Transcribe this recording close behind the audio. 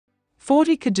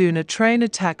40 Kaduna train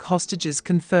attack hostages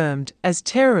confirmed as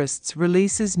terrorists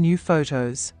releases new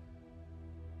photos.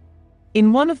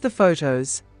 In one of the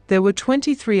photos, there were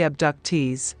 23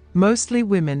 abductees, mostly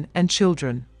women and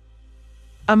children.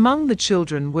 Among the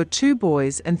children were 2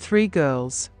 boys and 3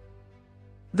 girls.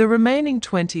 The remaining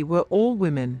 20 were all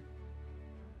women.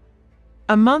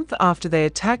 A month after they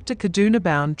attacked a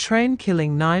Kaduna-bound train,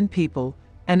 killing 9 people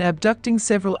and abducting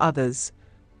several others,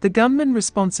 the gunmen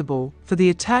responsible for the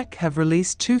attack have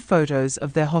released 2 photos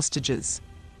of their hostages.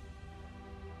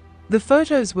 The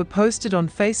photos were posted on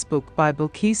Facebook by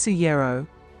Bilkisu Yero,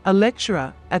 a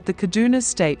lecturer at the Kaduna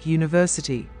State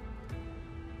University.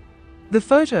 The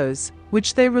photos,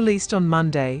 which they released on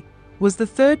Monday, was the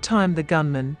 3rd time the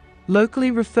gunmen, locally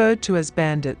referred to as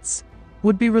bandits,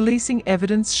 would be releasing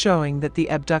evidence showing that the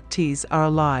abductees are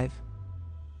alive.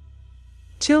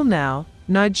 Till now,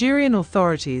 Nigerian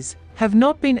authorities have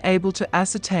not been able to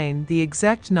ascertain the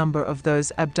exact number of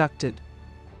those abducted.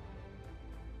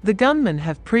 The gunmen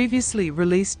have previously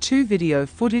released 2 video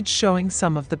footage showing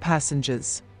some of the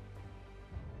passengers.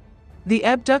 The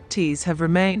abductees have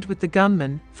remained with the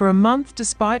gunmen for a month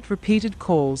despite repeated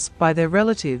calls by their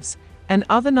relatives and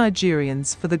other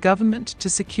Nigerians for the government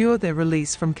to secure their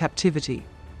release from captivity.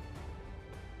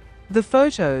 The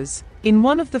photos. In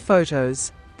one of the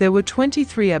photos, there were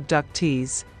 23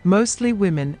 abductees, mostly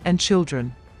women and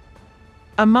children.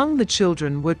 Among the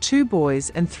children were 2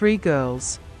 boys and 3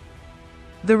 girls.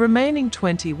 The remaining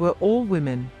 20 were all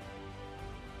women.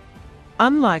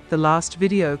 Unlike the last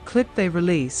video clip they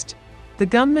released, the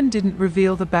gunmen didn't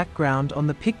reveal the background on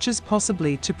the pictures,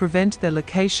 possibly to prevent their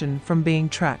location from being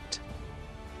tracked.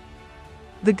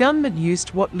 The gunmen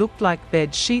used what looked like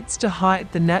bed sheets to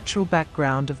hide the natural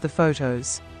background of the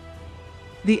photos.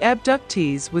 The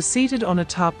abductees were seated on a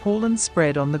tarpaulin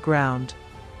spread on the ground.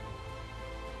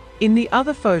 In the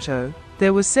other photo,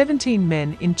 there were 17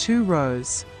 men in 2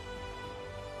 rows.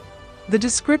 The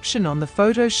description on the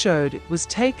photo showed it was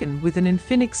taken with an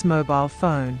Infinix mobile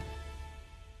phone.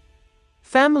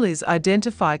 Families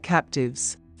identify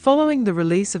captives. Following the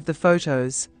release of the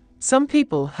photos, some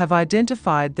people have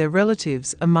identified their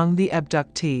relatives among the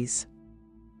abductees.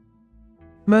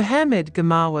 Mohammed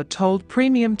Gamawa told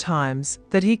Premium Times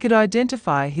that he could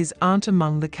identify his aunt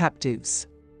among the captives.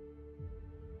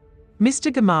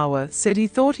 Mr. Gamawa said he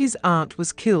thought his aunt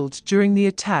was killed during the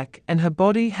attack and her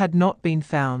body had not been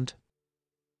found.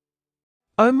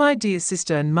 "Oh, my dear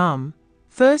sister and mum,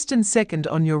 first and second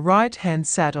on your right hand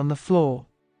sat on the floor.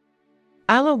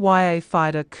 Allah ya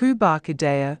Fida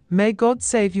Kubakidea, may God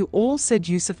save you all," said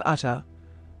Yusuf Utta,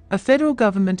 a federal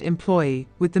government employee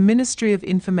with the Ministry of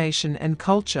Information and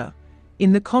Culture,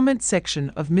 in the comment section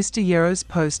of Mr. Yero's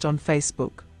post on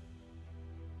Facebook.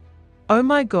 "Oh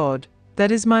my God, that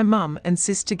is my mum and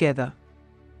sis together.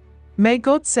 May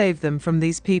God save them from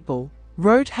these people,"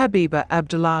 wrote Habiba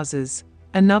Abdulaziz,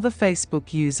 another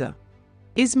Facebook user.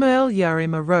 Ismail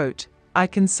Yarima wrote, "I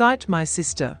can cite my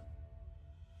sister.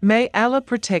 May Allah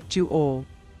protect you all."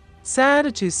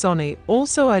 Saadatu Soni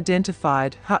also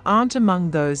identified her aunt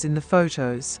among those in the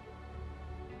photos.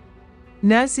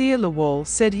 Nazir Lawal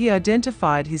said he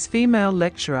identified his female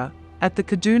lecturer at the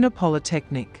Kaduna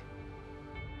Polytechnic.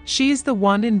 "She is the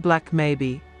one in black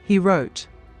maybe," he wrote.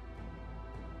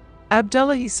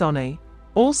 Abdullahi Soni,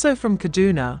 also from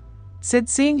Kaduna, said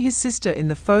seeing his sister in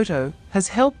the photo has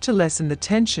helped to lessen the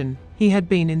tension he had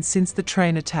been in since the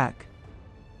train attack.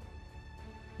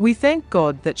 "We thank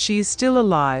God that she is still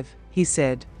alive," he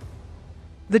said.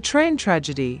 "The train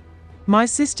tragedy. My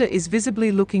sister is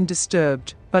visibly looking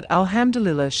disturbed, but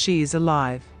alhamdulillah she is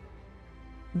alive.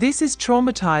 This is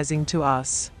traumatizing to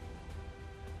us."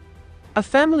 A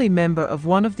family member of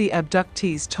one of the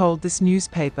abductees told this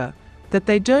newspaper that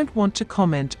they don't want to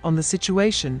comment on the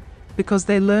situation because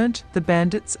they learnt the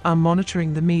bandits are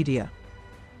monitoring the media.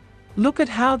 "Look at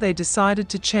how they decided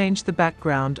to change the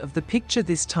background of the picture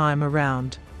this time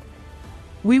around.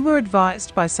 We were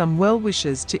advised by some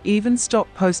well-wishers to even stop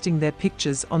posting their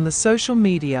pictures on the social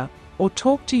media or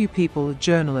talk to you people,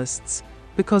 journalists,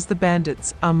 because the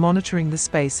bandits are monitoring the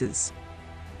spaces."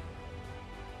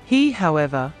 He,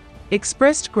 however,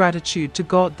 expressed gratitude to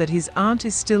God that his aunt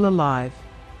is still alive.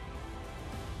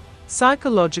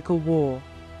 Psychological war.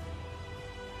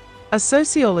 A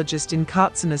sociologist in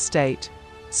Katsina State,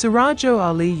 Surajo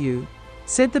Aliyu,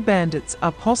 said the bandits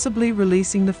are possibly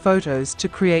releasing the photos to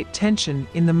create tension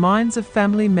in the minds of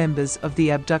family members of the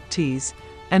abductees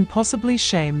and possibly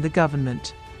shame the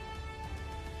government.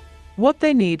 "What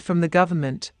they need from the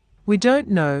government, we don't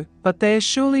know, but they are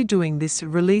surely doing this,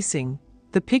 releasing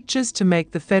the pictures to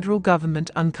make the federal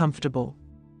government uncomfortable.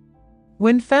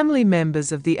 When family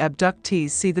members of the abductees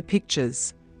see the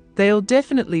pictures, they'll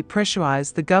definitely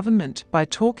pressurize the government by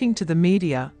talking to the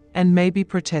media and maybe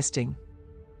protesting.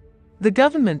 The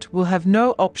government will have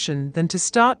no option than to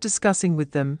start discussing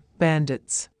with them,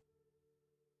 bandits.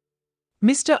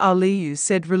 Mr. Aliyu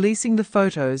said releasing the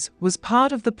photos was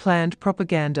part of the planned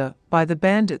propaganda by the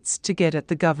bandits to get at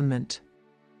the government.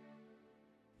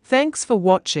 Thanks for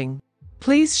watching.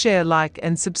 Please share, like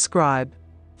and subscribe.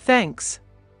 Thanks.